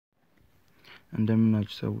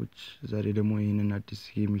እንደምናችሁ ሰዎች ዛሬ ደግሞ ይሄንን አዲስ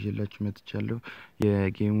ጌም ይዤላችሁ መጥቻለሁ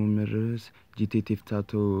የጌሙ ርዕስ GTA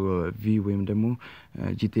ቴፍታቶ ቪ ወይም ደግሞ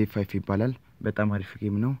GTA 5 ይባላል በጣም አሪፍ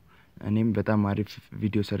ጌም ነው እኔም በጣም አሪፍ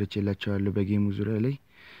ቪዲዮ ሰርቼላችኋለሁ በጌሙ ዙሪያ ላይ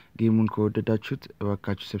ጌሙን ከወደዳችሁት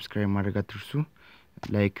እባካችሁ ሰብስክራይብ ማድረግ አትርሱ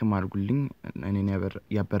ላይክም አድርጉልኝ እኔን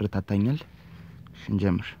ያበረታታኛል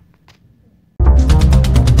እንጀምር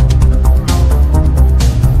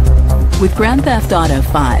With Grand Theft Auto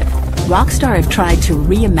 5, Rockstar have tried to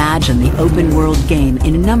reimagine the open-world game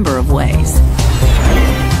in a number of ways.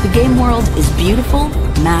 The game world is beautiful,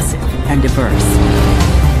 massive, and diverse.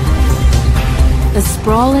 A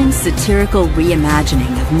sprawling, satirical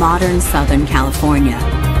reimagining of modern Southern California,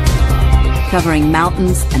 covering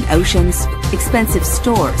mountains and oceans, expensive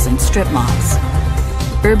stores and strip malls,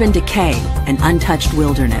 urban decay and untouched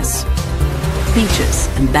wilderness, beaches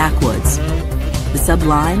and backwoods, the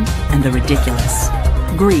sublime and the ridiculous,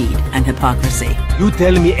 greed and hypocrisy. You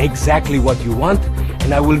tell me exactly what you want,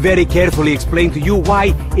 and I will very carefully explain to you why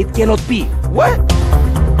it cannot be. What?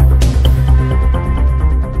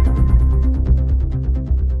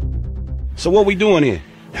 So what we doing here?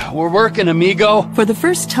 We're working, amigo. For the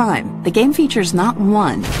first time, the game features not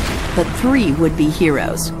one, but 3 would-be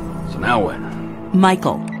heroes. So now what?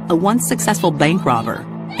 Michael, a once successful bank robber,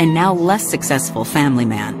 and now less successful family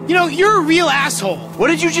man. You know, you're a real asshole. What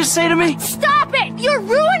did you just say to me? Stop it! You're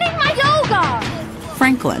ruining my yoga!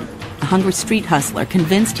 Franklin, a hungry street hustler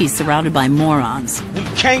convinced he's surrounded by morons. We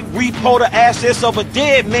can't repo the assets of a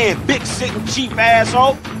dead man, big sitting cheap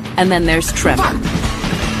asshole. And then there's Trevor.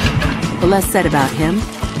 The less said about him,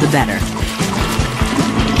 the better.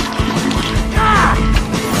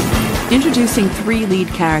 Introducing 3 lead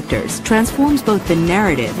characters transforms both the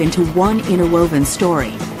narrative into one interwoven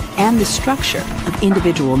story and the structure of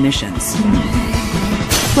individual missions.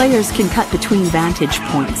 Players can cut between vantage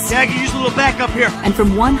points. Yeah, I can use a little backup here. And from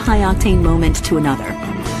one high-octane moment to another.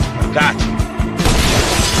 Gotcha.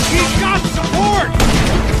 He's got support!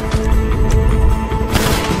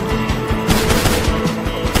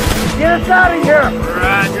 Get us out of here!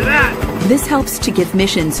 Roger that! This helps to give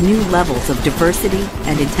missions new levels of diversity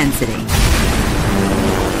and intensity.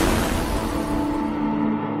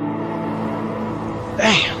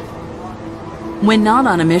 Damn. When not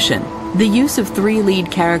on a mission, the use of 3 lead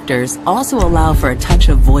characters also allow for a touch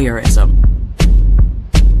of voyeurism,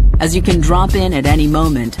 as you can drop in at any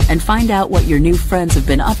moment and find out what your new friends have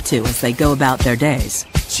been up to as they go about their days.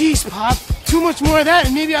 Jeez, Pop. Too much more of that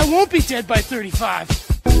and maybe I won't be dead by 35.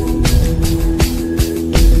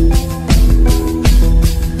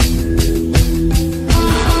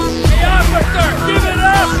 Give it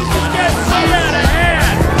up! This is getting way out of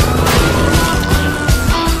hand!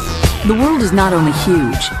 The world is not only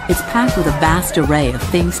huge, it's packed with a vast array of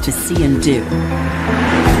things to see and do.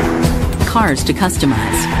 Cars to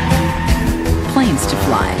customize, planes to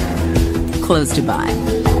fly, clothes to buy,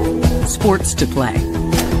 sports to play,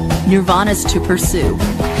 nirvanas to pursue,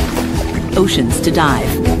 oceans to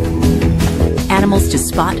dive, animals to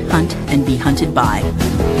spot, hunt, and be hunted by,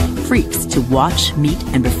 freaks to watch, meet,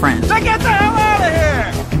 and befriend. Now get the hell out of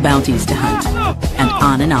here! Bounties to hunt, and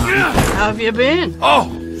on and on. How have you been? Oh,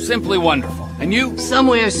 simply wonderful. And you?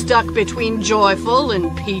 Somewhere stuck between joyful and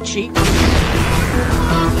peachy.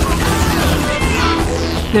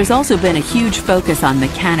 There's also been a huge focus on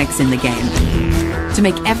mechanics in the game, to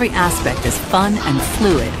make every aspect as fun and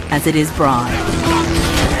fluid as it is broad.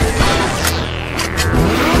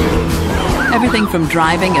 Everything from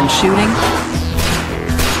driving and shooting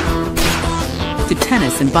to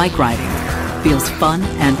tennis and bike riding feels fun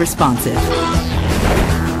and responsive.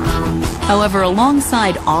 However,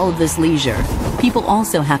 alongside all of this leisure, people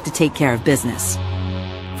also have to take care of business.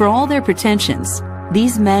 For all their pretensions,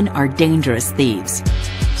 these men are dangerous thieves.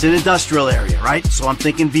 It's an industrial area, right? So I'm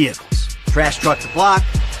thinking vehicles. Trash truck to block,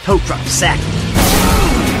 tow truck to sack.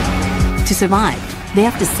 To survive, they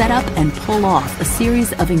have to set up and pull off a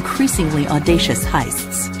series of increasingly audacious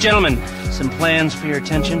heists. Gentlemen, some plans for your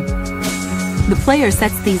attention? The player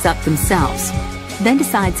sets these up themselves, then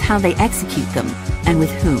decides how they execute them and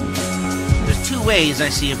with whom. There's 2 ways I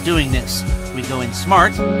see of doing this. We go in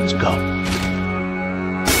smart, let's go.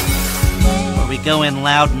 Or we go in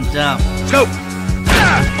loud and dumb. Let's go!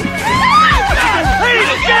 Ladies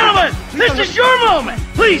and gentlemen, this is your moment!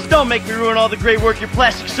 Please don't make me ruin all the great work your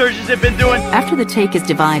plastic surgeons have been doing. After the take is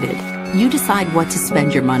divided, you decide what to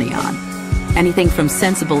spend your money on. Anything from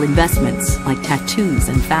sensible investments like tattoos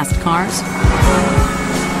and fast cars,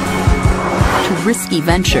 to risky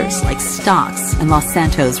ventures like stocks and Los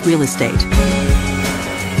Santos real estate.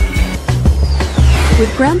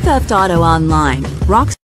 With Grand Theft Auto Online,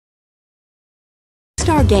 Rockstar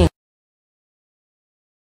Games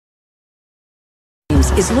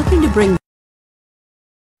Games is looking to bring...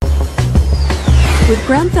 With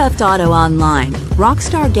Grand Theft Auto Online,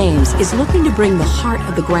 Rockstar Games is looking to bring the heart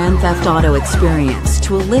of the Grand Theft Auto experience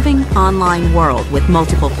to a living online world with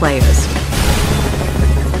multiple players.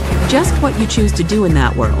 Just what you choose to do in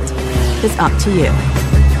that world is up to you.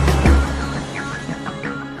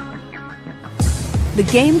 The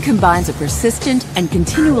game combines a persistent and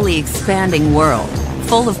continually expanding world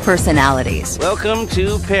full of personalities. Welcome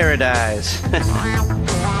to paradise.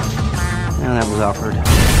 Oh, that was awkward.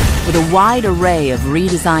 With a wide array of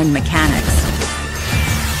redesigned mechanics.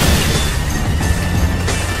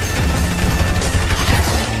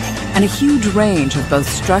 And a huge range of both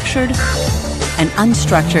structured and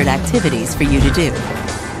unstructured activities for you to do.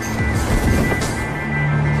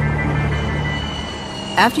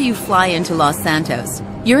 After you fly into Los Santos,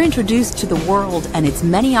 you're introduced to the world and its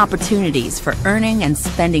many opportunities for earning and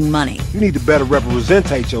spending money. You need to better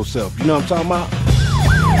represent yourself, you know what I'm talking about?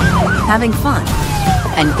 Having fun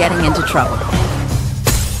and getting into trouble.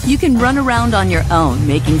 You can run around on your own,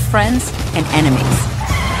 making friends and enemies.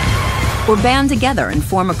 Or band together and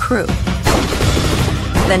form a crew.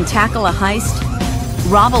 Then tackle a heist,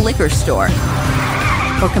 rob a liquor store,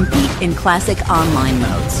 or compete in classic online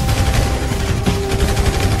modes.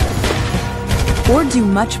 Or do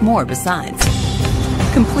much more besides.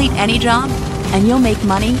 Complete any job, and you'll make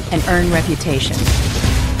money and earn reputation.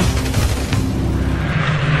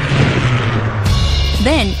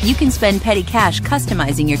 Then, you can spend petty cash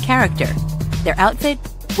customizing your character, their outfit,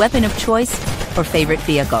 weapon of choice, or favorite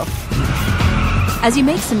vehicle. As you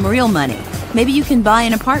make some real money, maybe you can buy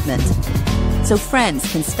an apartment, so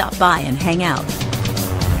friends can stop by and hang out.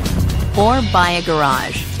 Or buy a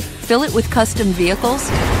garage, fill it with custom vehicles,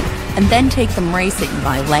 and then take them racing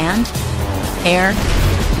by land, air,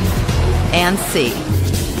 and sea.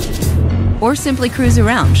 Or simply cruise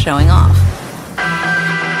around showing off.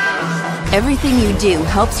 Everything you do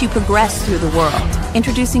helps you progress through the world,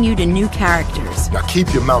 introducing you to new characters. Now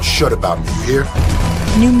keep your mouth shut about me, you hear?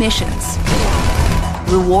 New missions,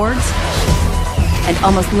 rewards, and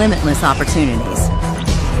almost limitless opportunities.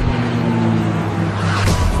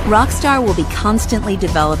 Rockstar will be constantly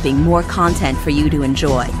developing more content for you to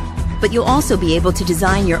enjoy, but you'll also be able to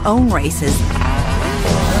design your own races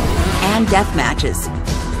and death matches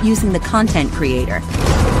using the content creator.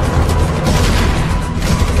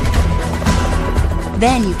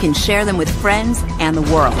 Then you can share them with friends and the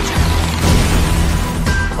world.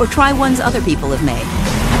 Or try ones other people have made.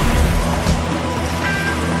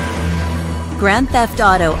 Grand Theft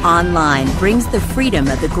Auto Online brings the freedom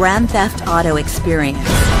of the Grand Theft Auto experience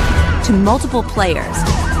to multiple players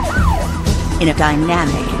in a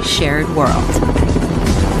dynamic, shared world.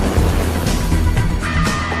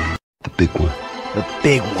 The big one. The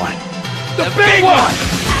big one. The big one!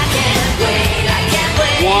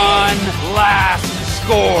 One last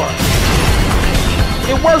score.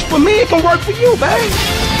 It works for me, it can work for you, babe.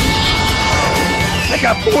 I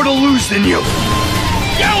got more to lose than you.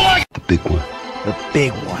 The big one. The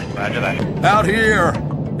big one. Out here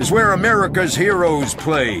is where America's heroes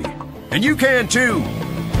play. And you can too.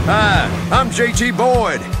 Hi, I'm JT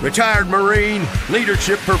Boyd, retired Marine,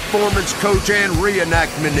 leadership performance coach, and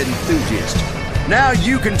reenactment enthusiast. Now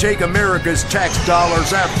you can take America's tax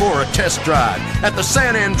dollars out for a test drive at the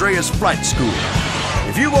San Andreas Flight School.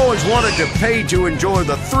 If you've always wanted to pay to enjoy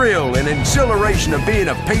the thrill and exhilaration of being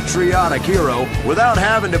a patriotic hero without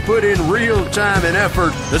having to put in real time and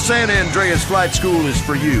effort, the San Andreas Flight School is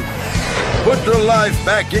for you. Put the life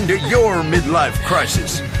back into your midlife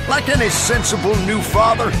crisis. Like any sensible new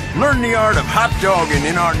father, learn the art of hot dogging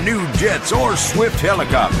in our new jets or swift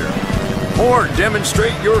helicopter. Or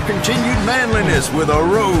demonstrate your continued manliness with a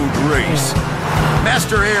road race.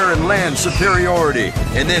 Master air and land superiority,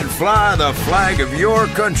 and then fly the flag of your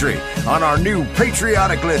country on our new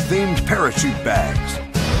patriotically themed parachute bags.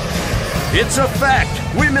 It's a fact,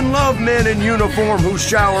 women love men in uniform who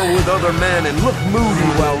shower with other men and look moody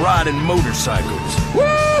while riding motorcycles.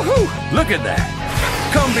 Woo-hoo! Look at that.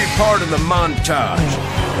 Come be part of the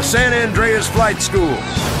montage. The San Andreas Flight School,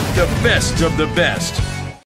 the best of the best.